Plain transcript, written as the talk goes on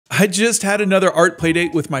I just had another art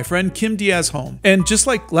playdate with my friend Kim Diaz Holm, and just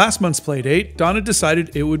like last month's playdate, Donna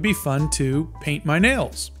decided it would be fun to paint my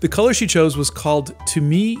nails. The color she chose was called To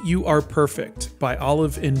Me You Are Perfect by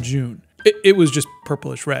Olive and June. It was just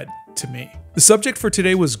purplish red to me. The subject for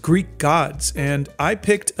today was Greek gods, and I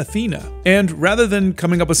picked Athena. And rather than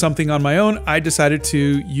coming up with something on my own, I decided to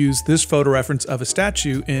use this photo reference of a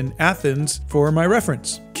statue in Athens for my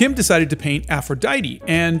reference. Kim decided to paint Aphrodite,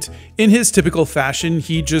 and in his typical fashion,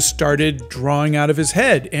 he just started drawing out of his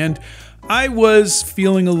head, and I was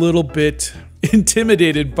feeling a little bit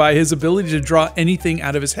intimidated by his ability to draw anything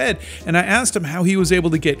out of his head, and I asked him how he was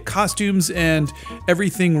able to get costumes and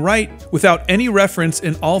everything right without any reference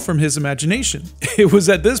and all from his imagination. It was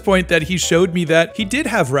at this point that he showed me that he did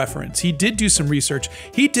have reference. He did do some research.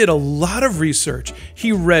 He did a lot of research.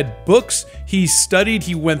 He read books, he studied,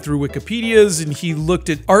 he went through Wikipedias, and he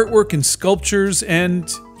looked at artwork and sculptures,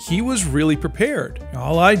 and he was really prepared.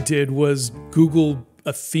 All I did was Google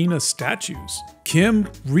Athena statues. Kim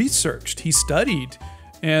researched, he studied,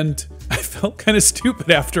 and I felt kind of stupid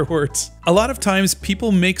afterwards. A lot of times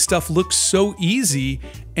people make stuff look so easy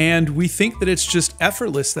and we think that it's just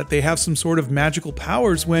effortless, that they have some sort of magical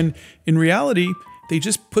powers, when in reality, they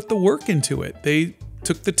just put the work into it. They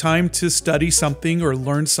took the time to study something or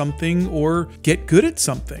learn something or get good at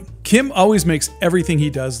something. Kim always makes everything he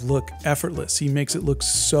does look effortless. He makes it look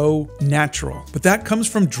so natural. But that comes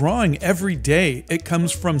from drawing every day. It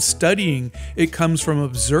comes from studying. It comes from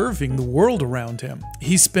observing the world around him.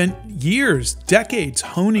 He spent years, decades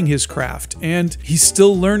honing his craft, and he's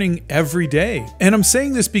still learning every day. And I'm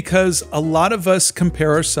saying this because a lot of us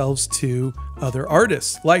compare ourselves to other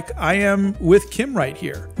artists, like I am with Kim right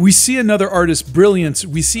here. We see another artist's brilliance,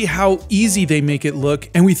 we see how easy they make it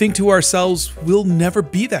look, and we think to ourselves, we'll never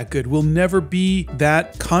be that good, we'll never be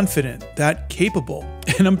that confident, that capable.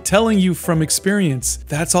 And I'm telling you from experience,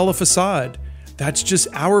 that's all a facade. That's just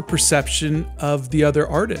our perception of the other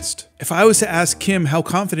artist. If I was to ask Kim how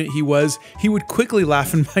confident he was, he would quickly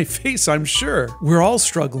laugh in my face, I'm sure. We're all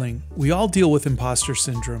struggling. We all deal with imposter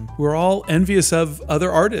syndrome. We're all envious of other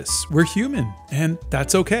artists. We're human, and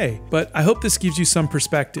that's okay. But I hope this gives you some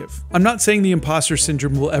perspective. I'm not saying the imposter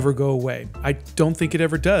syndrome will ever go away. I don't think it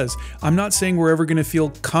ever does. I'm not saying we're ever gonna feel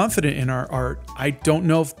confident in our art. I don't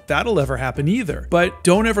know if that'll ever happen either. But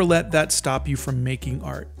don't ever let that stop you from making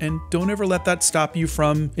art. And don't ever let that stop you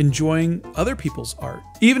from enjoying other people's art,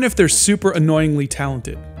 even if they're super annoyingly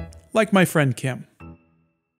talented, like my friend Kim.